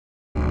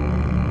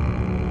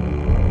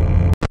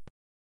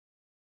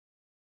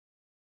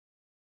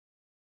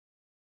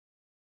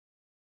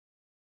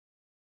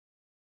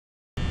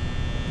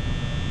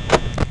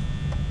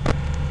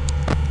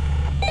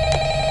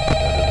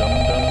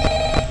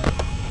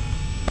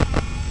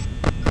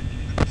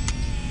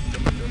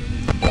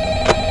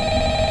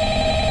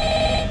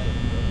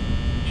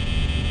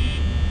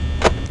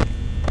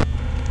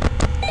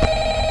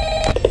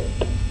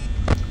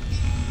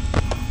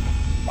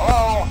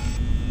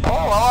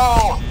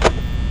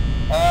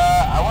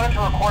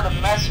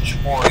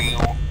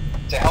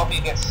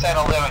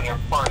settled in on your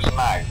first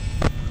night.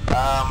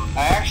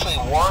 I actually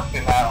worked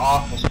in that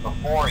office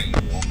before you.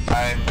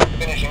 I'm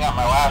finishing up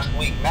my last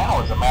week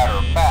now, as a matter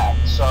of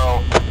fact,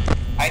 so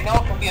I know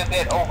it can be a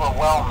bit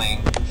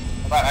overwhelming,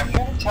 but I'm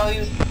here to tell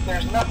you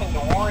there's nothing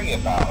to worry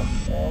about.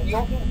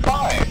 You'll do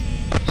fine.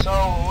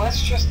 So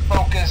let's just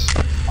focus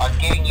on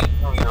getting you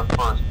through your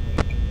first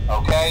week,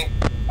 okay?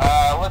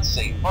 Let's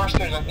see. First,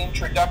 there's an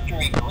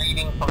introductory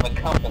greeting from the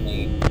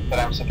company that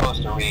I'm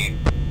supposed to read.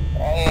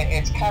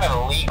 It's kind of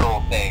a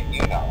legal thing,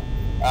 you know.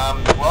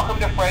 Welcome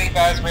to Freddy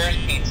Fazbear's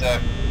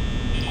Pizza,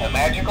 a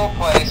magical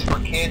place for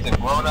kids and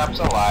grown-ups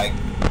alike,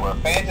 where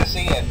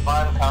fantasy and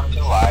fun come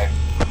to life.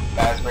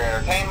 Fazbear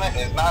Entertainment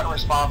is not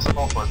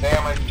responsible for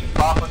damage to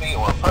property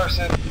or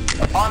person.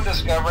 Upon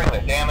discovering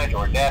that damage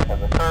or death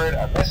has occurred,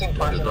 a missing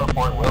person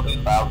report will be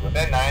filed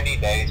within 90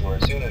 days or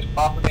as soon as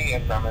property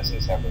and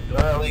premises have been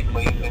thoroughly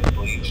cleaned and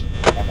bleached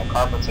and the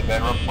carpets have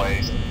been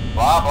replaced.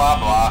 Blah, blah,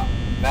 blah.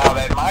 Now,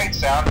 that might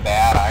sound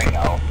bad, I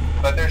know,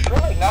 but there's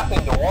really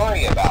nothing to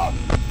worry about.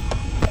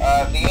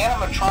 The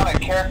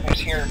animatronic characters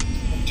here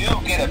do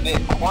get a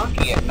bit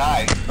quirky at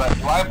night, but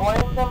do I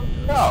blame them?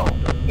 No.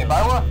 If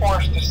I were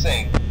forced to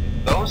sing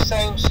those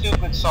same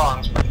stupid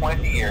songs for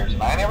 20 years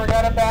and I never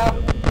got a bath,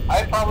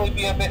 I'd probably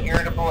be a bit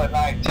irritable at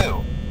night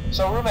too.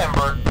 So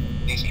remember,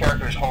 these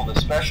characters hold a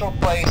special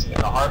place in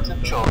the hearts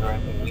of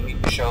children and we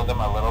need to show them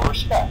a little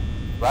respect,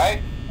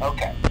 right?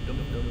 Okay.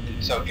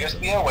 So just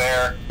be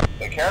aware,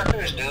 the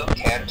characters do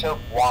tend to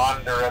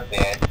wander a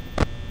bit.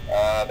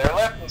 They're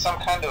left in some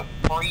kind of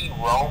free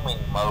roaming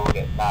mode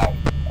at night.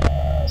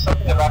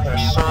 Something about their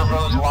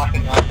servos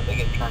locking up if they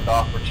get turned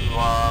off for too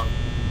long.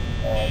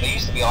 They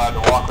used to be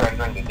allowed to walk around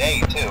during the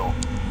day too,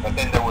 but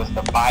then there was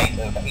the bite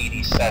of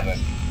 87.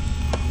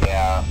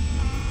 Yeah,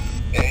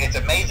 it's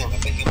amazing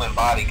that the human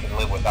body can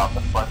live without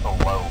the frontal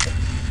lobe,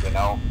 you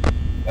know?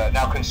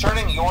 Now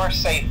concerning your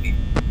safety,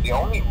 the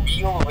only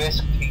real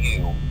risk to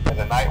you as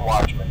a night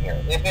watchman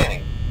here, if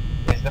any,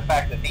 is the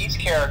fact that these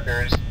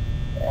characters,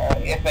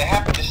 if they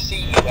happen to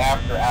see you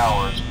after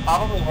hours,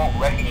 probably won't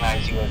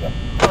recognize you as a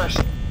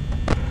person.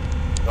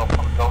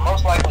 They'll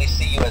most likely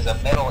see you as a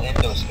metal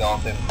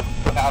endoskeleton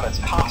without its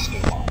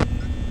costume on.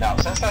 Now,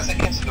 since that's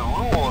against the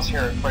rules here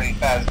at Freddy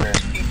Fazbear's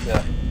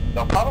Pizza,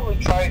 they'll probably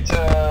try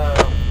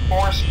to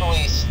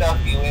forcefully stuff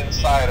you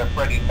inside a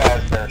Freddy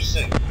Fazbear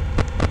suit.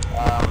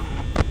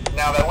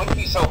 Now, that wouldn't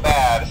be so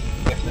bad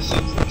if the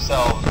suits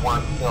themselves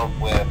weren't filled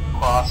with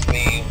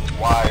crossbeams,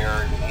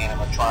 wires, and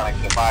animatronic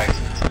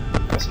devices,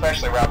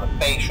 especially around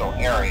the facial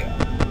area.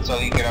 So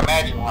you can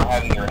imagine how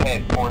having your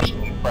head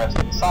forcibly pressed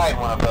inside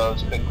one of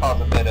those could cause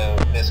a bit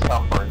of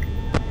discomfort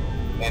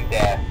and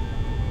death.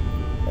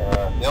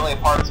 The only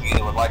parts of you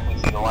that would likely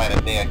see the light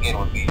of day again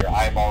would be your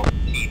eyeballs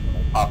and teeth when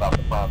they pop out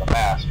the front of the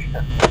mask.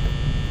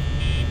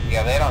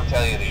 Yeah, they don't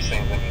tell you these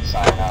things when you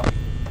sign up.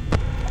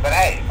 But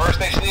hey, first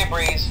station of the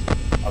breeze.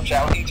 I'll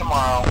chat with you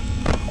tomorrow.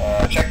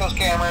 Check those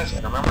cameras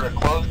and remember to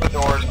close the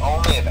doors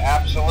only if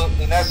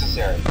absolutely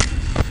necessary.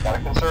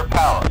 Gotta conserve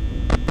power.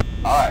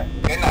 Alright,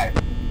 good night.